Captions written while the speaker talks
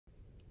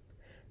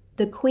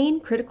the Queen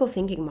Critical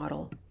Thinking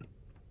Model.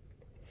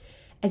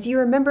 As you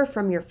remember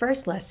from your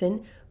first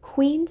lesson,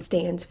 QUEEN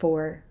stands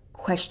for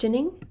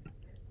questioning,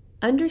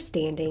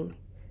 understanding,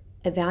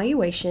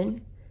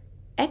 evaluation,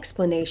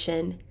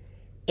 explanation,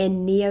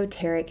 and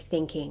neoteric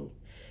thinking.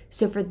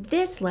 So for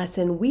this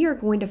lesson, we are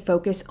going to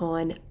focus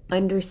on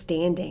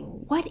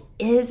understanding. What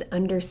is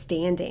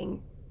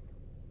understanding?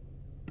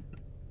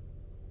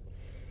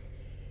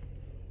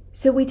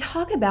 So we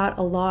talk about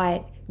a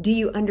lot, do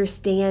you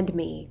understand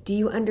me? Do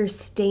you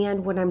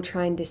understand what I'm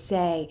trying to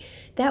say?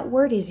 That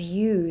word is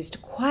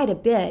used quite a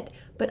bit,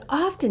 but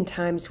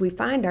oftentimes we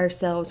find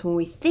ourselves when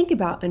we think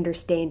about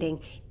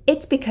understanding,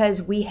 it's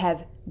because we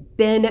have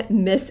been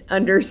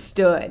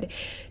misunderstood.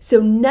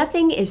 So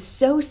nothing is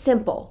so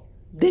simple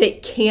that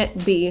it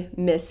can't be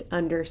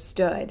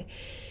misunderstood.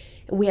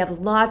 We have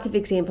lots of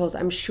examples,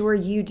 I'm sure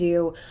you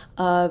do,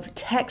 of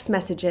text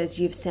messages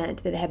you've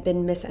sent that have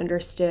been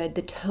misunderstood.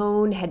 The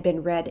tone had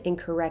been read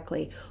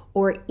incorrectly,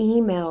 or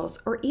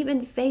emails, or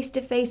even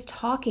face-to-face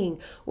talking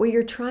where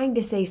you're trying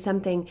to say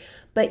something,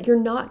 but you're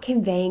not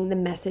conveying the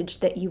message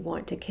that you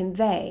want to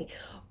convey.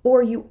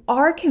 Or you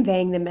are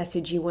conveying the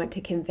message you want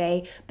to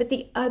convey, but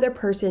the other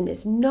person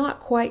is not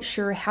quite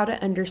sure how to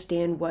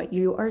understand what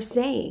you are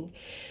saying.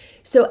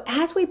 So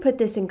as we put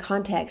this in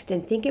context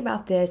and think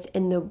about this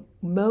in the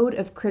mode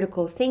of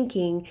critical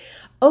thinking,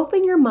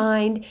 open your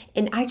mind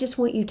and I just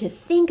want you to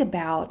think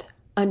about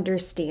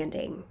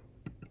understanding.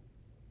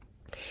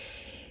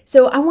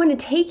 So I want to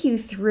take you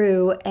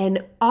through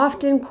an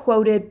often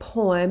quoted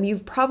poem.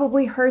 You've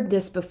probably heard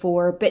this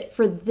before, but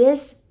for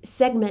this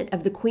segment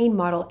of the Queen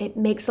model, it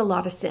makes a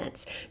lot of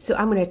sense. So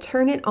I'm going to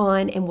turn it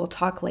on and we'll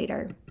talk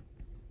later.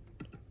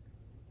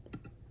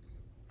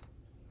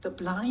 The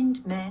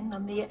Blind Men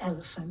and the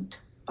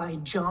Elephant by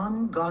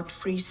John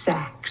Godfrey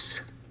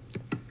Saxe.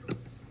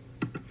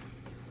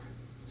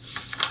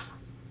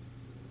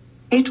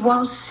 It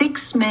was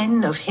 6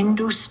 men of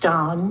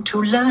Hindustan, to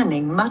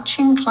learning much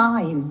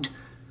inclined,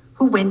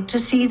 who went to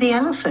see the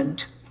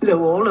elephant,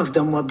 though all of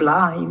them were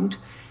blind,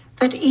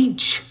 that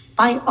each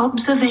by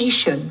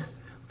observation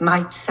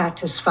might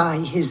satisfy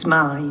his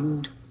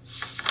mind.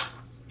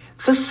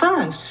 The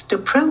first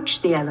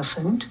approached the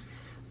elephant,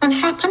 and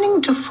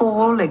happening to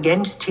fall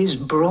against his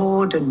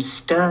broad and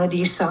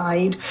sturdy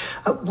side,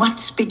 at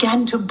once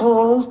began to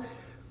bawl,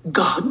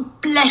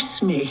 "God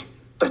bless me,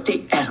 but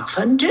the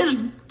elephant is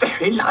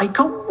very like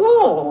a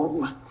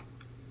wall."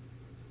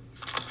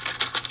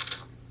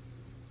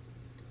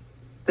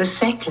 The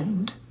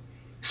second,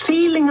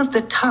 feeling of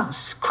the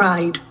tusk,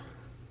 cried,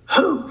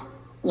 "Ho,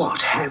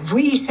 what have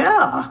we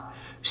here?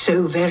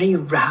 So very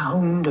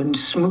round and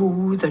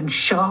smooth and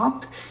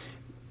sharp.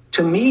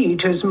 To me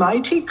 'tis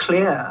mighty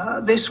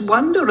clear, this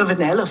wonder of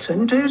an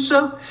elephant is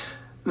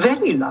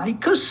very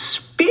like a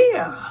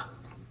spear."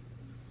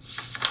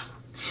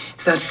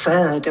 The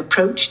third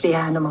approached the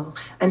animal,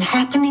 and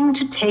happening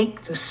to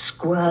take the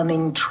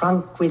squirming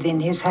trunk within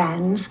his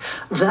hands,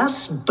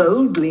 thus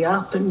boldly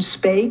up and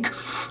spake,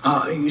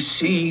 "I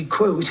see,"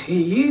 quoth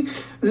he,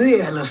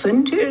 "the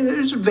elephant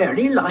is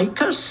very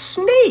like a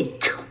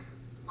snake."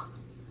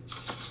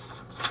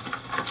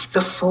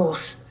 The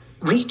fourth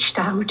reached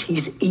out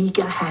his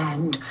eager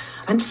hand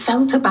and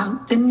felt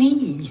about the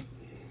knee.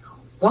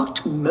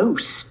 "What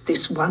most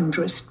this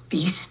wondrous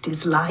beast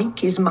is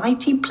like is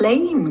mighty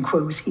plain,"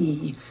 quoth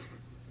he.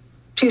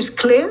 "'Tis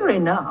clear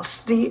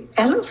enough, the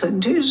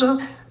elephant is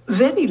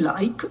very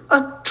like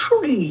a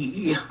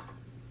tree."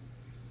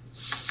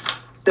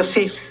 The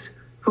fifth,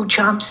 who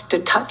chanced to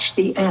touch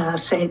the air,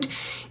 said,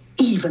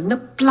 "Even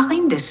the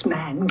blindest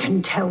man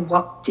can tell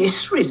what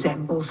this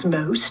resembles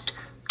most.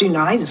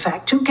 Deny the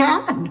fact who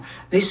can.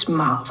 This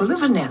marvel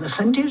of an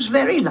elephant is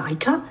very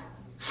like a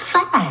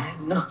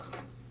fan."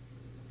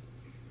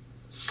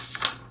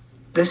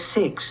 The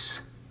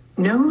sixth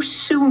no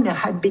sooner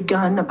had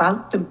begun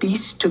about the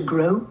beast to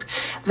grope,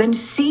 than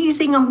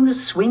seizing on the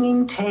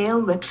swinging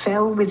tail that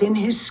fell within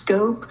his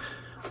scope,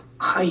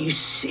 "I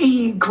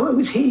see,"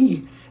 quoth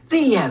he,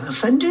 "the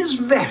elephant is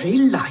very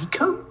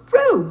like a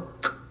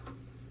rope."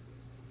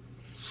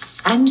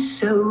 And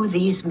so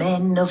these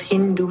men of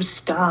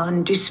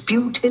Hindustan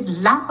disputed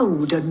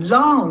loud and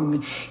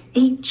long,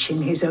 each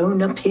in his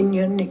own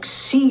opinion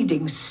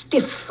exceeding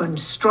stiff and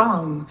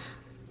strong,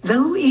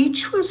 though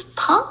each was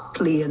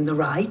partly in the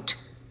right,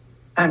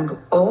 and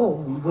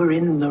all were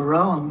in the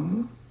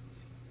wrong.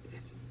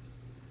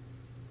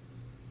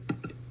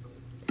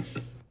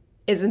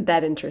 Isn't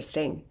that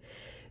interesting?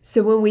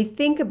 So when we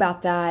think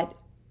about that,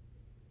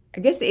 I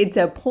guess it's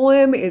a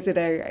poem, is it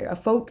a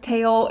folk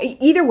tale?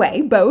 Either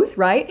way, both,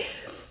 right?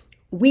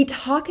 We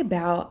talk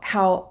about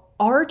how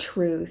our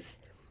truth,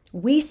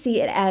 we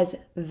see it as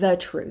the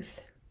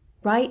truth,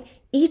 right?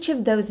 Each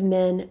of those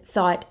men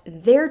thought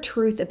their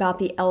truth about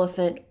the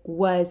elephant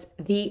was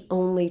the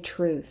only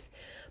truth.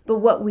 But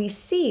what we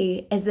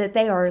see is that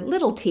they are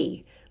little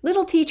t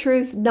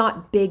truth,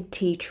 not big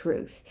T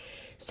truth.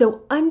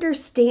 So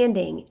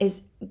understanding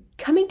is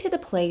coming to the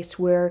place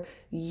where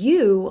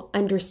you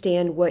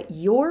understand what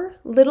your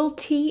little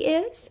t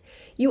is,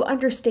 you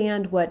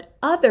understand what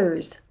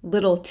others'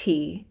 little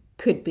t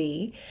could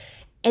be.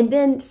 And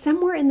then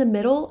somewhere in the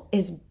middle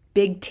is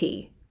big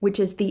T, which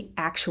is the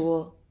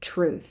actual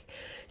truth.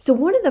 So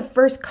one of the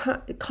first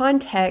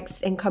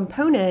context and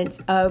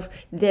components of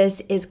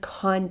this is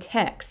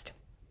context.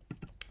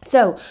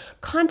 So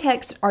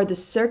context are the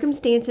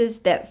circumstances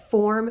that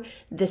form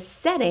the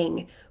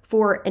setting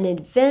for an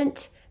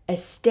event, a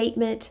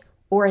statement,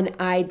 or an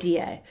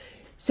idea.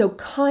 So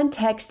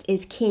context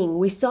is king.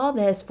 We saw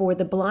this for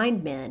the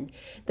blind men.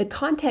 The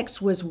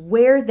context was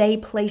where they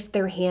placed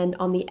their hand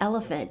on the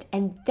elephant,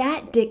 and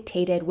that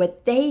dictated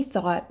what they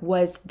thought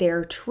was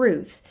their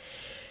truth.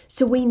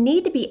 So we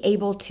need to be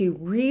able to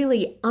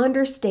really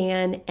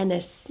understand and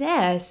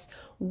assess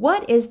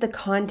what is the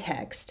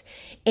context.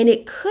 And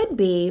it could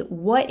be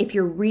what, if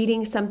you're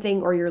reading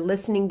something or you're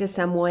listening to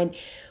someone,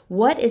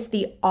 what is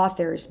the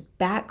author's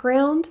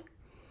background?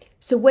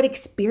 So what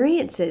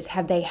experiences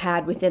have they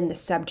had within the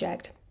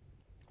subject?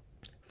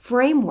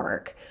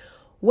 Framework.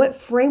 What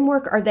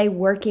framework are they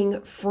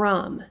working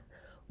from?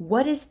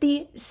 What is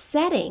the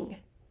setting?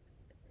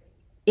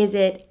 Is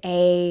it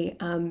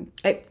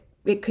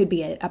it could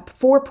be a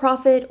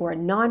for-profit or a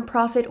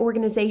non-profit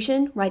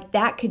organization, right?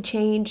 That could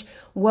change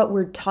what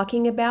we're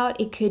talking about.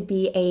 It could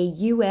be a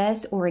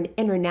U.S. or an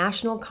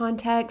international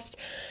context.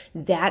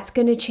 That's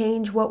going to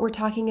change what we're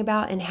talking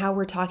about and how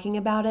we're talking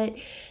about it.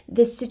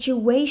 The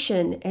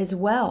situation as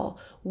well.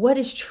 What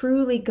is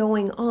truly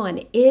going on?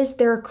 Is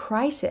there a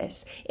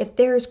crisis? If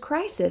there is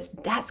crisis,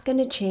 that's going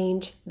to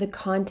change the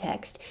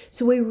context.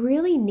 So we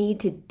really need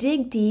to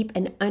dig deep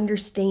and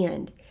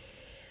understand.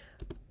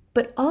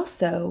 But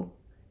also,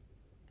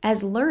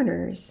 as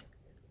learners,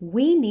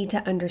 we need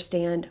to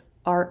understand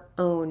our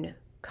own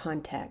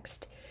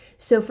context.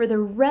 So for the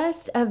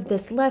rest of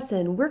this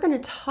lesson, we're going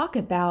to talk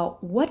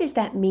about what does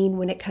that mean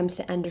when it comes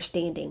to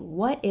understanding?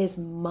 What is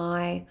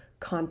my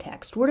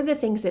context? What are the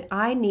things that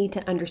I need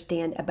to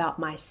understand about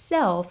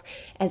myself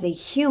as a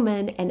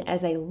human and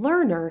as a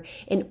learner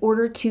in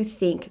order to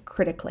think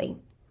critically?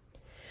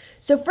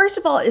 So first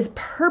of all is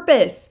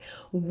purpose.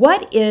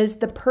 What is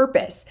the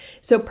purpose?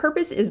 So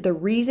purpose is the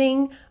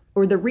reason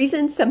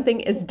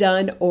something is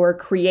done or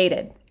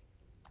created.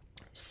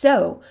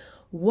 So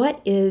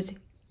what is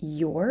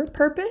your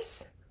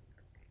purpose?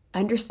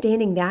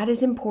 Understanding that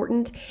is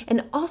important,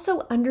 and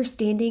also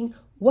understanding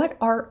what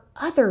are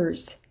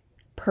others'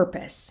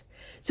 purpose.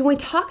 So when we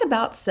talk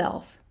about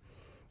self,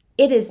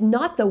 it is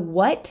not the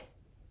what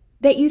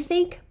that you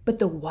think, but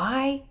the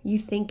why you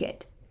think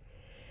it.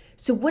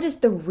 So what is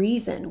the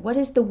reason? What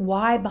is the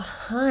why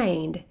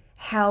behind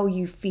how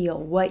you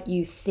feel, what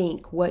you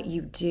think, what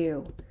you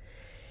do?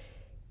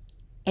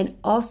 And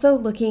also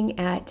looking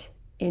at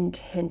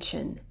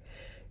intention.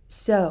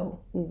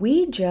 So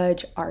we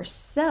judge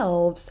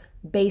ourselves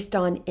based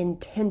on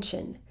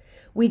intention.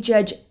 We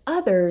judge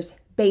others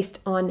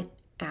based on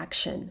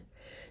action.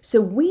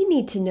 So we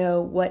need to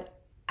know what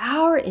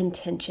our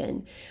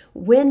intention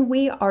when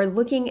we are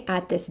looking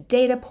at this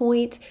data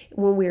point,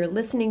 when we are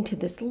listening to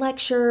this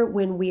lecture,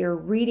 when we are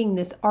reading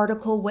this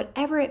article,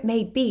 whatever it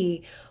may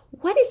be.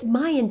 What is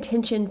my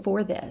intention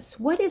for this?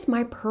 What is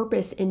my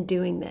purpose in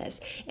doing this?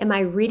 Am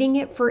I reading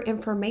it for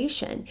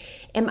information?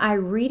 Am I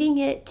reading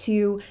it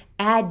to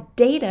add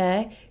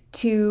data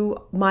to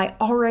my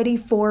already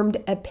formed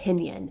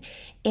opinion?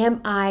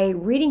 Am I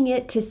reading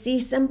it to see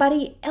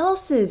somebody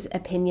else's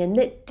opinion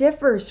that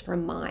differs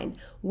from mine?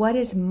 What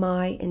is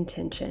my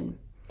intention?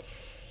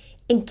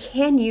 And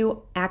can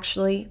you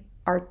actually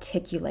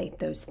articulate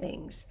those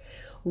things?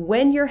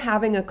 When you're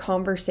having a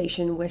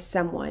conversation with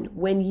someone,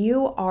 when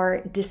you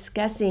are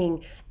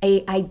discussing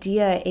an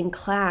idea in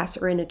class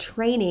or in a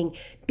training,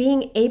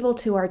 being able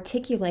to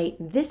articulate,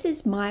 this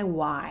is my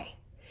why,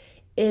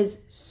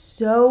 is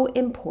so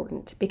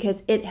important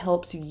because it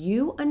helps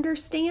you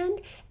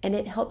understand and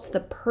it helps the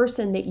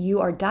person that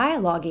you are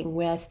dialoguing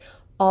with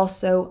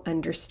also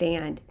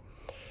understand.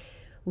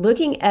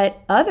 Looking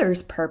at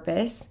others'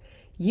 purpose,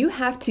 you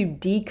have to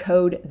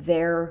decode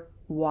their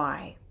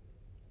why.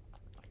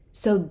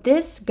 So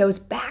this goes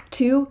back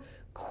to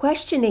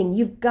questioning.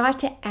 You've got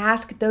to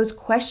ask those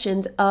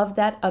questions of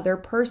that other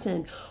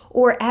person.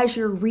 Or as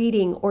you're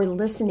reading or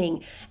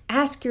listening,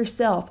 ask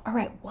yourself, all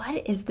right,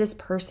 what is this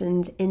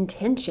person's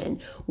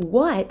intention?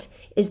 What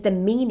is the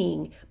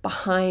meaning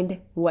behind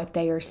what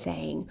they are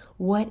saying?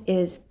 What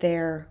is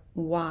their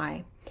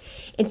why?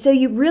 And so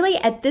you really,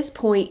 at this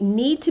point,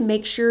 need to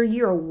make sure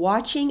you're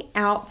watching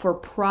out for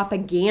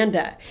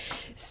propaganda.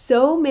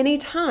 So many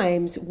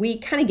times we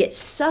kind of get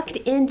sucked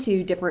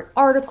into different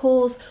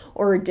articles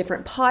or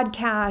different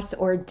podcasts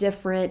or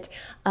different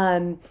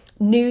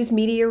news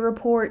media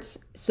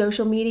reports,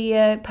 social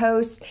media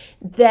posts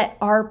that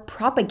are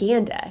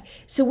propaganda.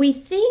 So we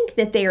think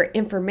that they are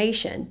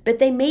information, but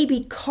they may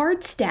be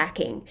card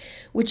stacking,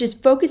 which is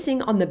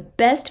focusing on the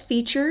best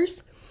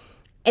features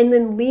and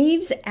then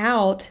leaves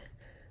out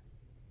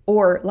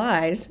or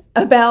lies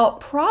about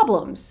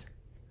problems.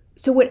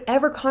 So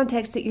whatever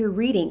context that you're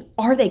reading,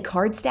 are they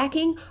card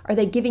stacking? Are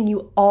they giving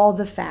you all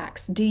the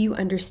facts? Do you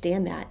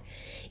understand that?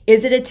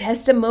 Is it a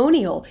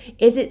testimonial?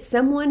 Is it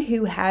someone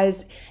who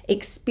has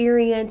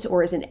experience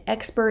or is an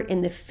expert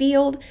in the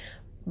field,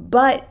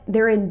 but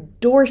they're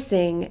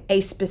endorsing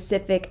a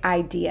specific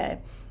idea?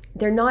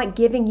 They're not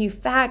giving you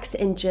facts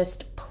and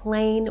just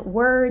plain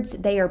words.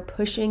 They are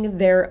pushing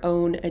their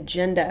own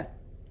agenda.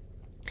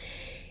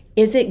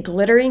 Is it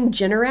glittering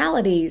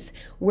generalities,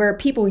 where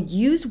people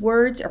use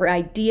words or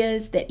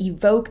ideas that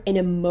evoke an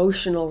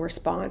emotional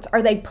response?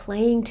 Are they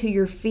playing to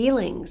your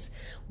feelings?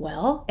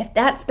 Well, if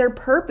that's their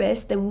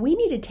purpose, then we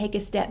need to take a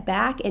step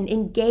back and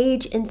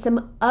engage in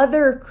some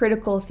other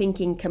critical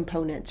thinking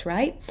components,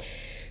 right?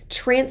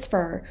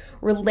 Transfer,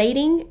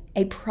 relating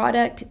a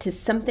product to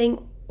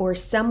something or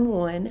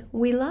someone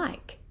we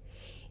like.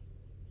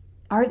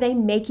 Are they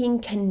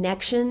making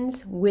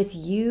connections with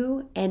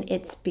you and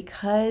it's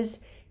because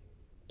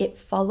it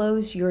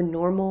follows your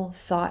normal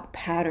thought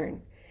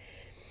pattern?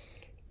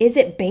 Is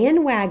it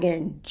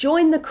bandwagon?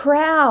 Join the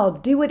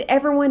crowd. Do what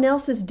everyone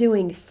else is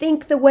doing.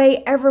 Think the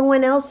way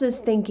everyone else is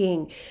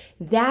thinking.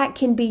 That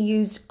can be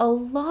used a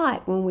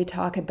lot when we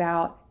talk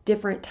about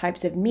different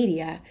types of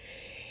media.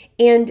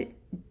 And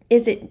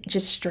is it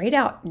just straight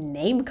out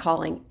name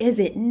calling? Is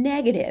it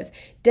negative?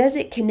 Does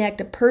it connect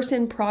a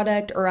person,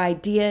 product, or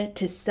idea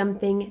to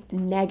something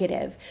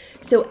negative?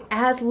 So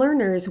as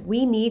learners,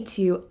 we need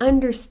to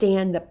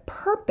understand the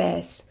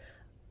purpose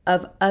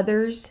of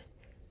others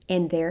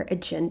and their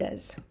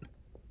agendas.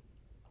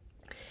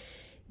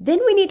 Then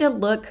we need to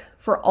look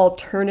for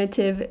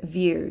alternative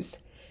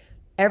views.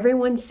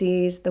 Everyone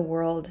sees the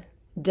world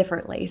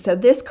differently. So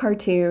this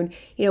cartoon,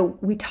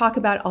 we talk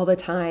about all the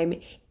time.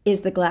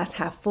 Is the glass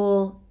half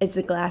full? Is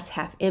the glass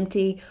half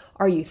empty?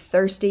 Are you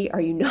thirsty?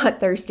 Are you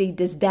not thirsty?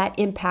 Does that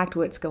impact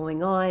what's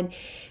going on?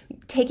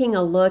 Taking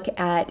a look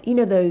at,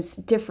 those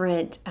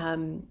different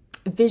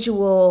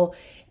visual,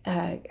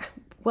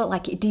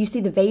 do you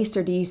see the vase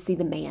or do you see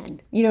the man?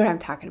 You know what I'm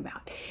talking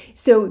about.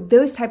 So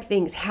those type of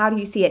things, how do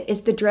you see it?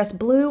 Is the dress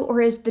blue or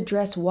is the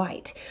dress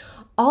white?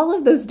 All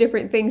of those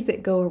different things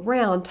that go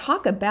around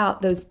talk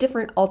about those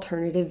different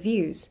alternative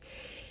views.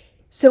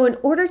 So in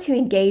order to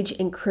engage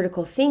in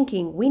critical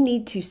thinking, we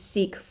need to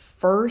seek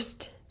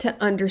first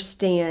to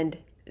understand,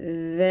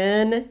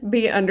 then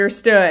be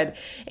understood.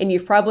 And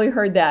you've probably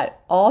heard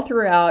that all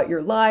throughout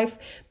your life,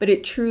 but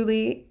it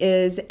truly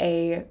is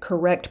a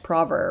correct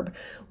proverb.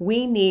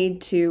 We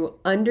need to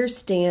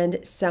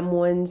understand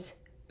someone's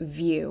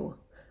view.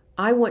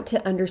 I want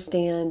to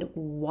understand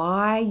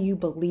why you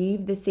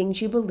believe the things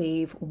you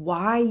believe,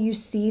 why you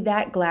see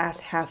that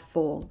glass half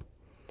full.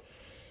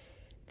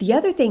 The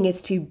other thing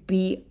is to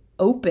be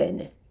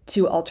open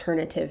to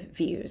alternative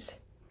views.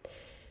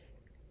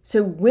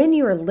 So when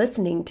you're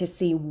listening to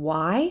see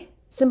why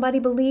somebody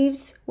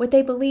believes what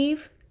they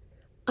believe,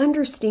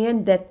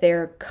 understand that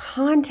their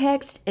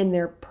context and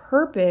their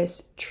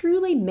purpose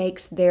truly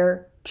makes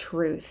their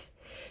truth.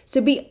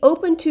 So be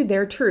open to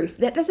their truth.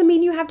 That doesn't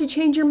mean you have to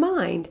change your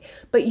mind,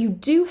 but you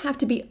do have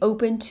to be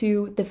open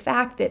to the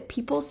fact that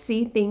people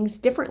see things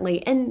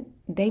differently and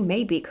they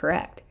may be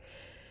correct.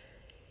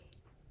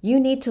 You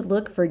need to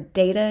look for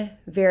data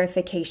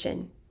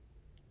verification.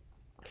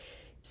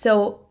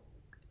 So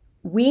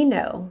we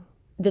know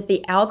that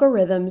the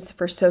algorithms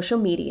for social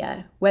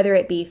media, whether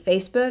it be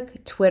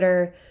Facebook,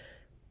 Twitter,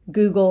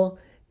 Google,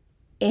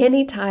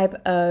 any type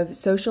of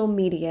social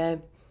media,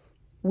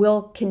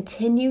 will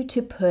continue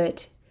to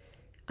put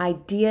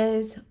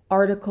ideas,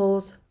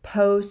 articles,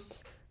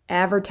 posts,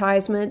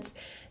 advertisements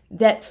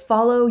that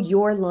follow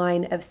your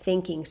line of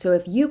thinking. So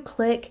if you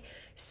click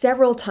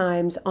several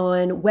times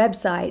on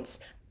websites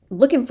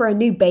looking for a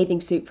new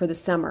bathing suit for the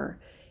summer,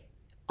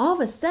 all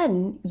of a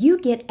sudden you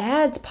get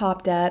ads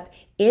popped up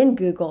in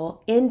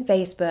Google, in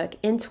Facebook,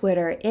 in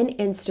Twitter, in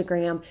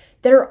Instagram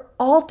that are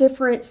all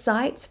different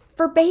sites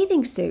for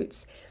bathing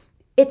suits.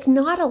 It's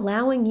not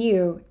allowing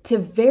you to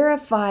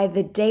verify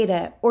the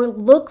data or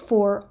look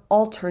for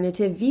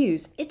alternative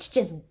views. It's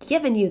just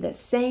giving you the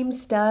same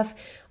stuff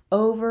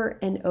over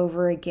and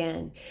over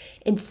again.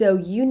 And so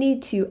you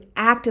need to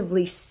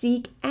actively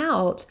seek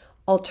out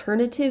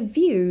alternative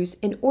views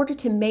in order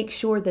to make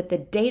sure that the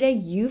data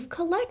you've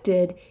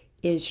collected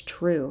is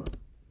true.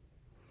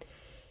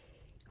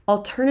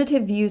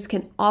 Alternative views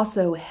can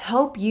also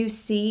help you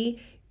see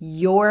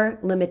your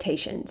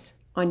limitations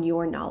on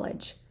your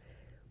knowledge.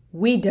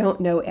 We don't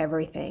know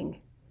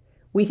everything.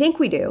 We think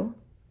we do.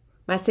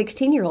 My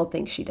 16-year-old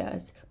thinks she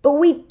does, but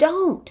we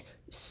don't.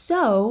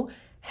 So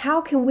how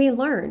can we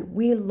learn?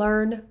 We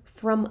learn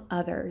from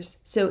others.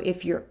 So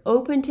if you're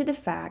open to the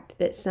fact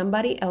that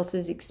somebody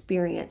else's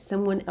experience,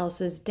 someone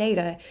else's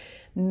data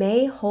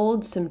may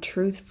hold some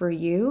truth for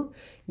you,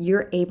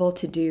 you're able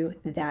to do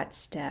that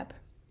step.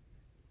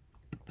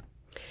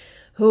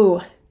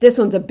 Ooh, this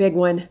one's a big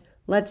one.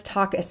 Let's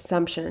talk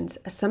assumptions.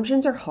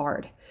 Assumptions are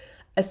hard.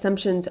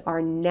 Assumptions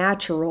are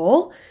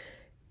natural.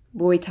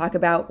 When we talk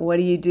about what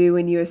do you do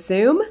when you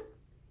assume?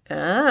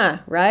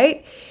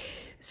 Right?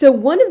 So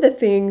one of the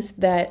things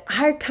that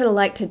I kind of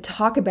like to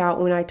talk about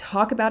when I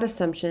talk about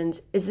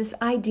assumptions is this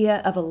idea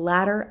of a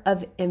ladder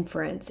of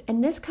inference.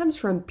 And this comes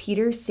from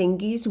Peter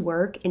Senge's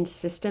work in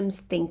systems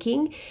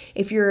thinking.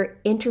 If you're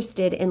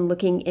interested in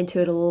looking into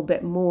it a little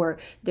bit more,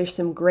 there's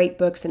some great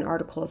books and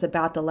articles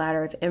about the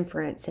ladder of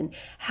inference and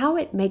how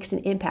it makes an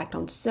impact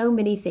on so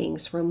many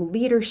things, from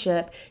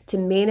leadership to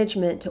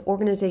management to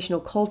organizational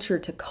culture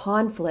to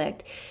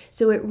conflict.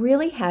 So it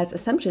really has,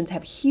 assumptions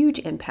have huge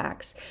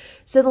impacts.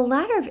 So the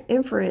ladder of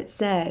inference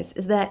says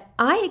is that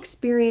I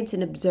experience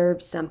and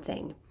observe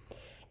something,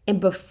 and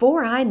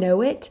before I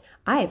know it,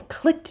 I have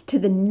clicked to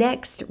the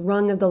next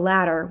rung of the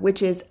ladder,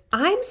 which is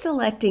I'm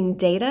selecting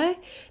data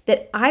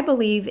that I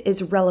believe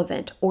is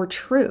relevant or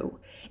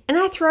true. And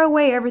I throw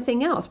away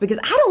everything else because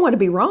I don't want to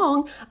be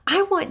wrong.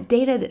 I want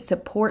data that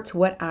supports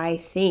what I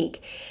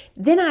think.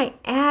 Then I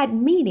add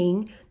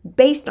meaning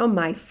based on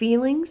my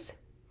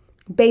feelings,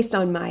 based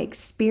on my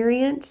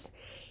experience,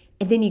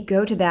 and then you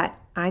go to that,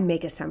 I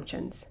make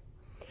assumptions.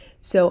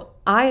 So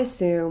I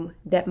assume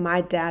that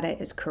my data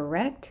is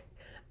correct.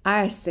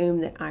 I assume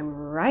that I'm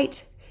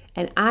right.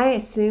 And I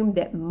assume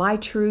that my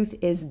truth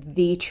is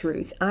the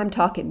truth. I'm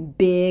talking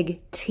big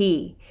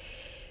T.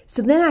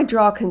 So then I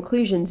draw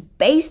conclusions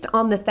based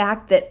on the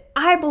fact that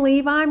I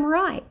believe I'm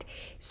right.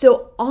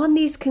 So on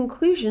these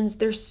conclusions,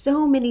 there's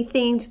so many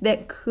things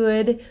that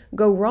could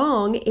go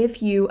wrong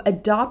if you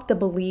adopt the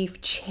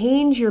belief,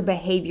 change your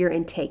behavior,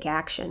 and take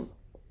action.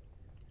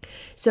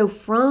 So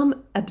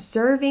from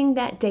observing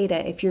that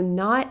data, if you're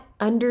not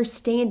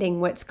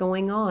understanding what's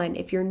going on,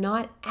 if you're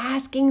not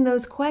asking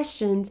those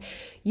questions,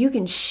 you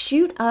can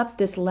shoot up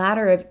this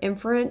ladder of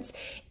inference,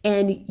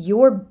 and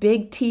your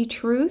big T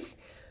truth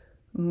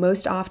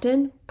most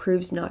often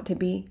proves not to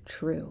be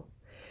true.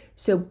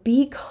 So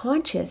be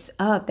conscious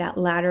of that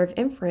ladder of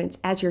inference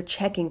as you're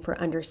checking for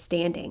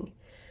understanding.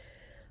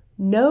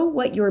 Know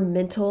what your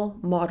mental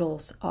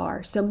models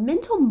are. So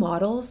mental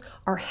models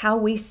are how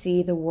we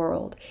see the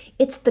world.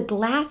 It's the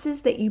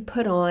glasses that you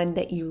put on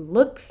that you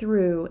look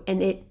through,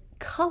 and it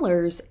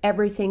colors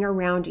everything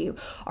around you.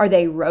 Are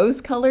they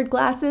rose-colored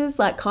glasses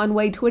like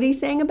Conway Twitty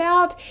sang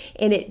about,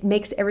 and it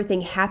makes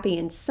everything happy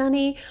and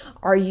sunny?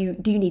 Do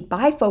you need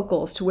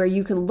bifocals to where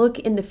you can look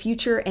in the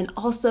future and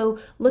also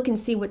look and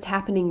see what's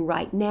happening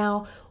right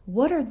now?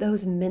 What are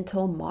those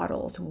mental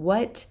models?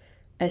 What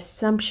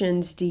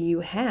assumptions do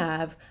you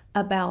have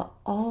about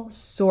all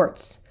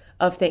sorts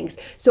of things?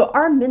 So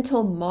our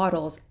mental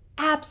models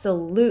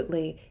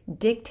absolutely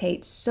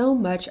dictate so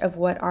much of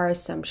what our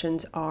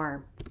assumptions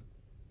are.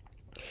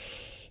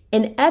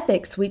 In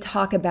ethics, we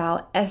talk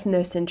about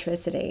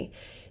ethnocentricity.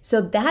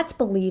 So that's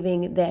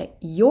believing that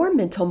your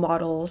mental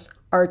models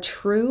are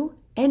true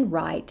and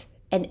right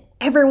and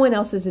everyone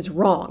else's is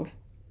wrong.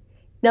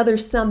 Now,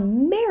 there's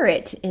some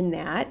merit in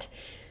that.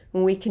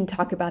 We can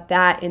talk about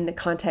that in the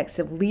context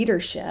of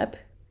leadership.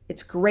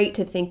 It's great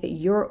to think that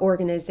your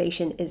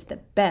organization is the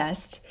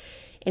best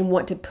and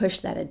want to push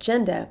that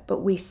agenda, but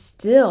we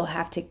still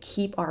have to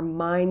keep our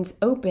minds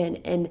open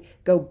and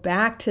go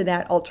back to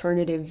that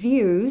alternative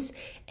views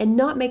and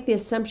not make the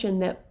assumption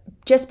that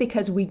just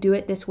because we do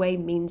it this way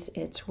means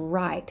it's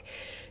right.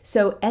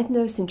 So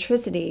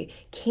ethnocentricity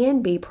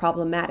can be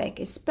problematic,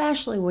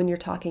 especially when you're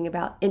talking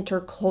about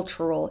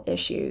intercultural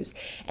issues.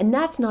 And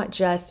that's not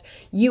just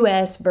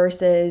US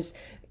versus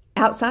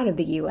outside of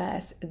the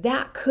US.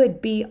 That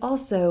could be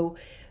also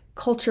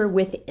culture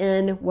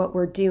within what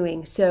we're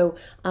doing. So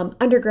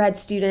undergrad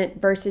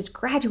student versus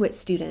graduate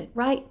student,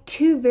 right?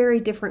 Two very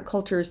different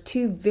cultures,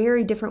 two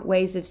very different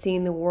ways of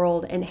seeing the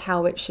world and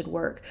how it should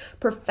work.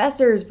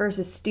 Professors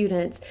versus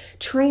students,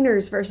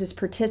 trainers versus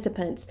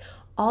participants.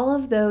 All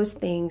of those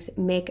things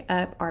make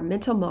up our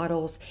mental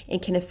models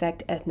and can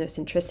affect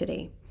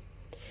ethnocentricity.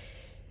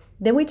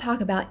 Then we talk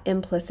about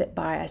implicit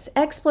bias.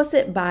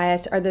 Explicit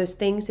bias are those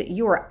things that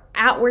you are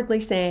outwardly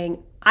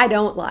saying, I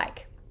don't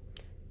like.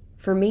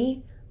 For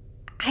me,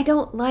 I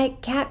don't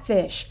like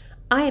catfish.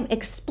 I am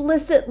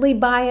explicitly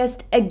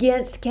biased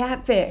against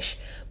catfish.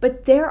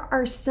 But there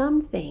are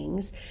some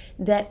things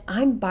that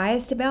I'm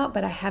biased about,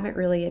 but I haven't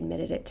really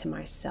admitted it to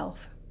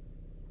myself.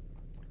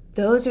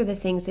 Those are the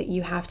things that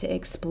you have to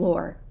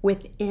explore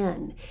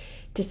within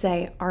to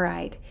say, all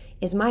right,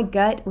 is my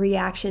gut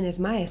reaction, is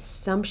my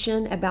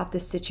assumption about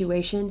this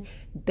situation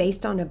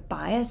based on a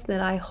bias that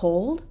I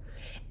hold?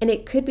 And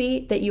it could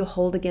be that you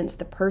hold against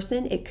the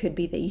person. It could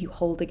be that you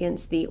hold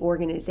against the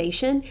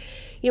organization.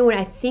 You know, when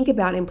I think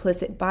about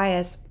implicit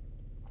bias,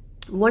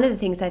 one of the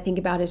things I think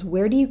about is,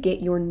 where do you get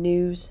your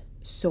news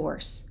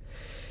source?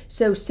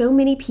 So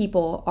many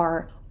people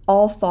are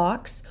all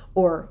Fox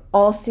or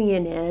all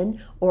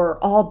CNN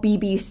or all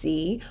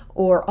BBC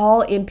or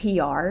all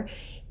NPR.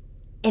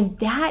 And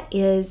that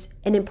is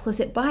an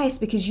implicit bias,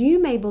 because you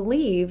may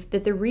believe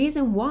that the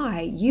reason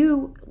why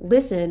you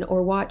listen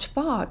or watch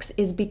Fox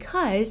is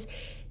because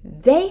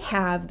they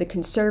have the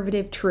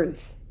conservative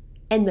truth.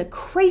 And the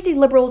crazy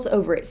liberals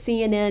over at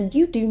CNN,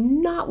 you do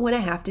not want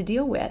to have to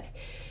deal with.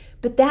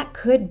 But that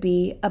could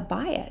be a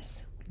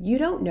bias. You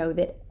don't know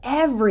that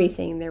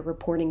everything they're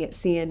reporting at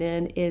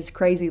CNN is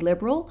crazy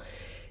liberal.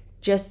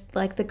 Just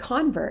like the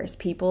converse,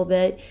 people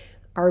that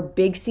are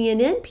big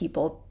CNN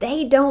people,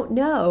 they don't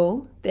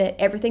know that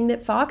everything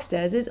that Fox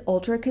does is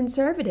ultra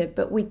conservative,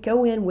 but we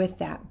go in with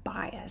that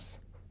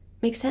bias.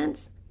 Make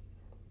sense?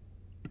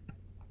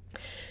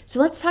 So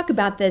let's talk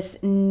about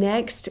this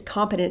next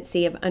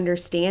competency of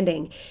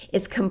understanding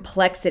is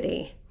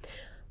complexity.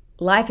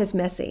 Life is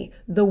messy.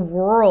 The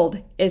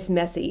world is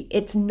messy.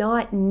 It's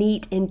not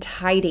neat and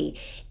tidy.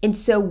 And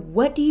so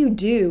what do you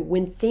do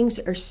when things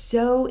are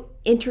so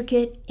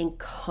intricate and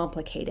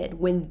complicated,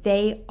 when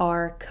they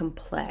are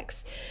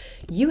complex?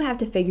 You have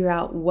to figure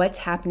out what's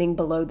happening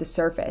below the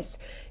surface.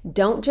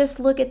 Don't just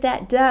look at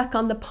that duck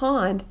on the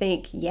pond,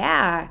 think,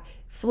 yeah,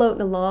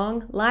 floating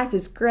along, life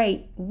is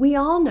great. We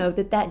all know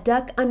that that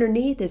duck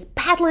underneath is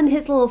paddling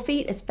his little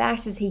feet as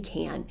fast as he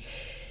can.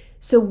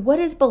 So what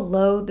is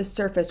below the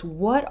surface?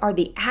 What are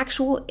the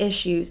actual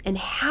issues and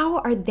how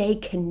are they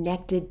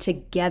connected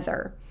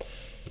together?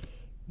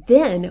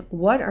 Then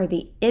what are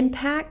the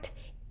impact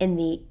and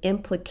the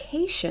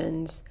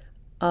implications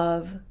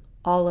of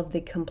all of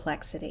the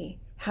complexity?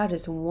 How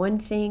does one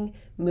thing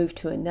move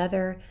to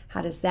another?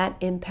 How does that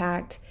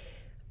impact?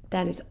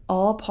 That is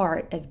all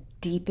part of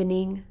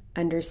deepening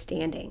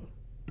understanding.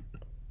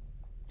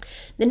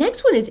 The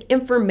next one is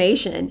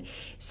information.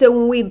 So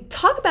when we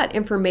talk about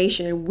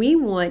information, we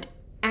want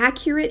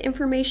accurate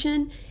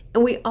information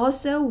and we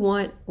also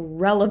want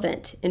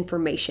relevant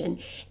information.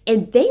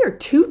 And they are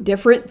two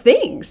different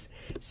things.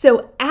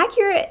 So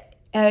accurate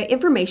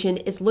information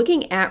is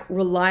looking at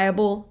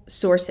reliable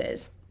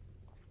sources.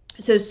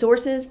 So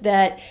sources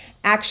that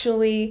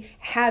actually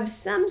have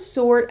some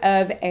sort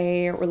of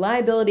a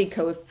reliability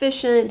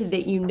coefficient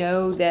that you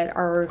know that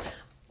are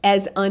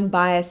as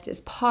unbiased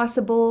as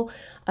possible.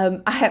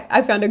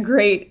 I found a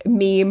great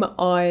meme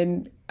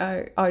on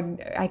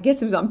I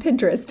guess it was on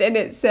Pinterest, and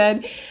it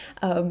said,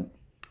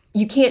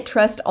 you can't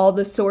trust all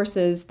the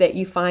sources that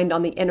you find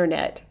on the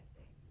internet.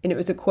 And it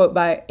was a quote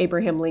by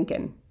Abraham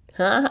Lincoln.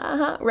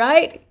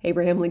 Right?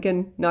 Abraham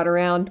Lincoln, not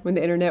around when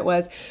the internet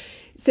was.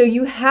 So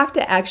you have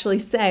to actually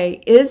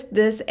say, is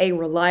this a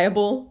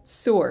reliable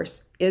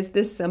source? Is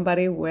this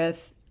somebody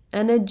with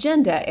an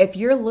agenda? If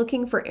you're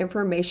looking for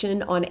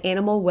information on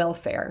animal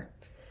welfare,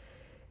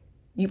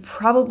 you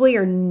probably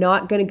are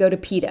not going to go to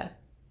PETA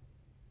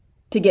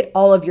to get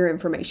all of your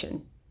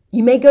information.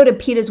 You may go to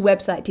PETA's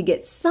website to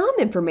get some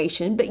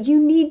information, but you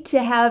need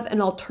to have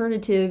an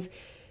alternative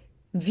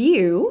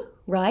view,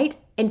 right?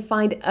 And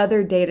find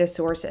other data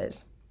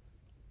sources.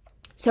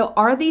 So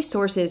are these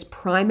sources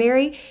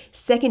primary,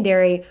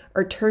 secondary,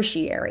 or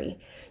tertiary?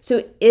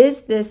 So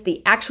is this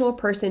the actual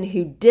person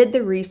who did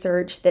the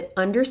research that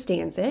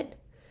understands it?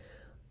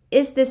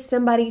 Is this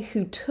somebody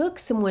who took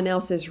someone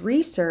else's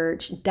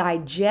research,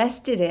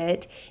 digested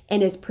it,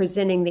 and is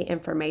presenting the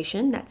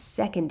information? That's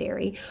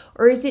secondary.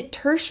 Or is it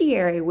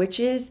tertiary, which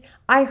is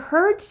I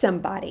heard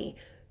somebody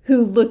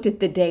who looked at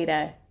the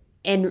data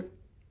and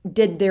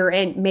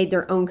made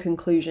their own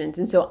conclusions.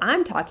 And so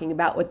I'm talking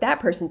about what that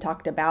person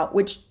talked about,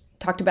 which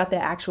talked about the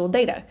actual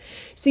data.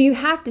 So you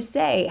have to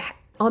say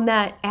on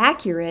that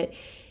accurate,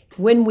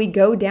 when we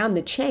go down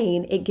the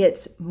chain, it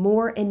gets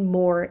more and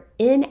more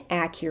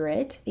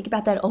inaccurate. Think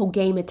about that old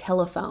game of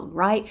telephone,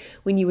 right?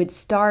 When you would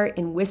start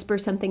and whisper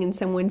something in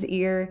someone's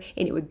ear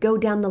and it would go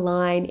down the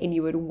line and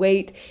you would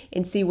wait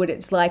and see what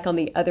it's like on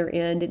the other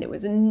end, and it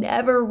was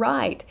never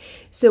right.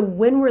 So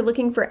when we're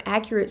looking for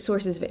accurate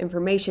sources of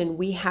information,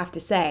 we have to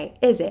say,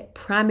 is it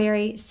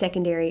primary,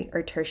 secondary,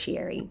 or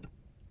tertiary?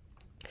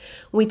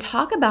 When we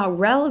talk about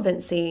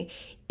relevancy,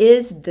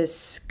 is the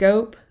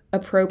scope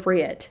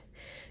appropriate?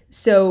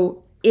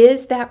 So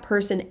is that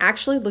person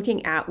actually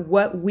looking at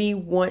what we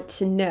want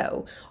to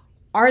know?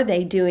 Are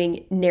they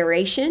doing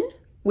narration,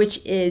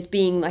 which is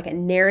being like a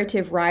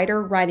narrative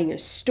writer, writing a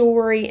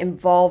story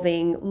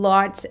involving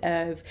lots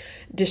of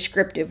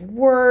descriptive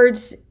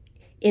words?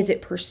 Is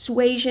it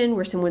persuasion,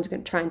 where someone's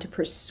trying to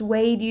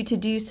persuade you to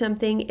do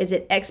something? Is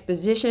it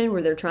exposition,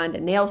 where they're trying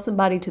to nail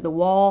somebody to the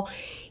wall?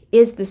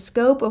 Is the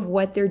scope of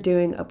what they're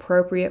doing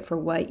appropriate for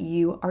what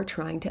you are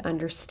trying to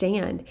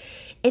understand?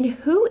 And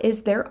who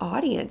is their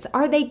audience?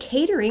 Are they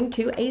catering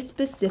to a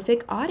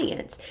specific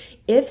audience?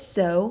 If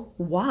so,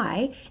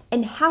 why?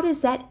 And how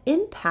does that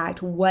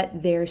impact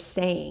what they're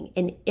saying?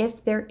 And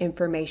if their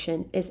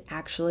information is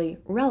actually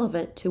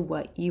relevant to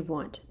what you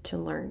want to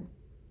learn?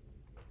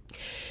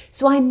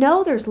 So I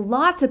know there's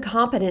lots of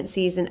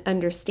competencies in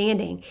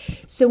understanding.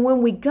 So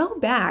when we go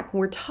back,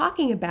 we're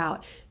talking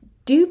about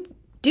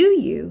do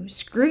you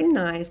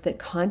scrutinize the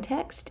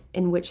context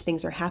in which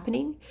things are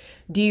happening?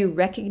 Do you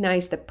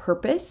recognize the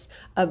purpose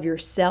of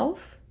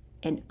yourself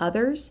and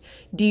others?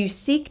 Do you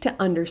seek to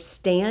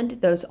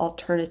understand those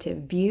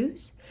alternative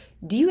views?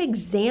 Do you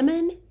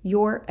examine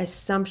your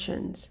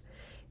assumptions?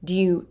 Do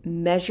you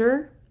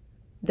measure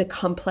the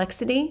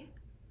complexity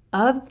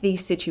of the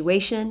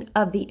situation,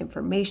 of the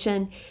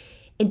information?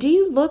 And do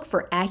you look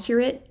for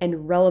accurate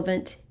and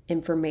relevant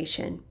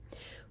information?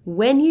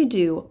 When you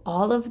do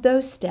all of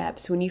those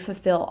steps, when you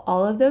fulfill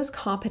all of those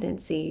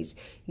competencies,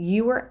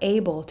 you are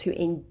able to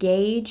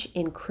engage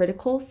in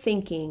critical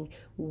thinking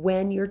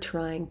when you're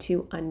trying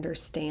to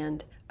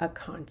understand a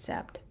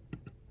concept.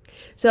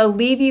 So I'll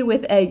leave you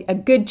with a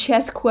good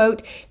chess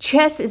quote.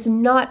 Chess is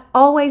not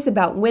always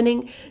about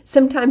winning.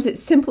 Sometimes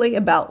it's simply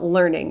about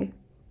learning.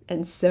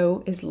 And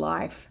so is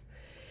life.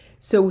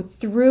 So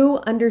through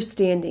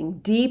understanding,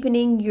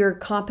 deepening your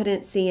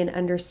competency and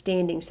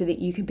understanding so that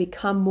you can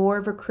become more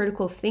of a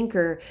critical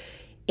thinker,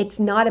 it's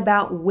not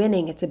about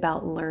winning, it's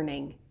about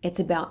learning. It's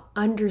about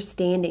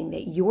understanding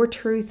that your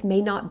truth may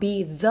not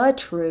be the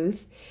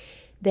truth,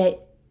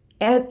 that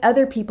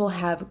other people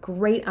have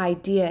great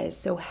ideas.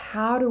 So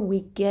how do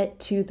we get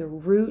to the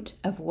root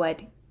of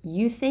what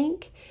you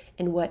think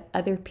and what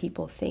other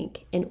people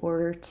think in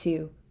order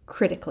to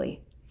critically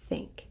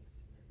think?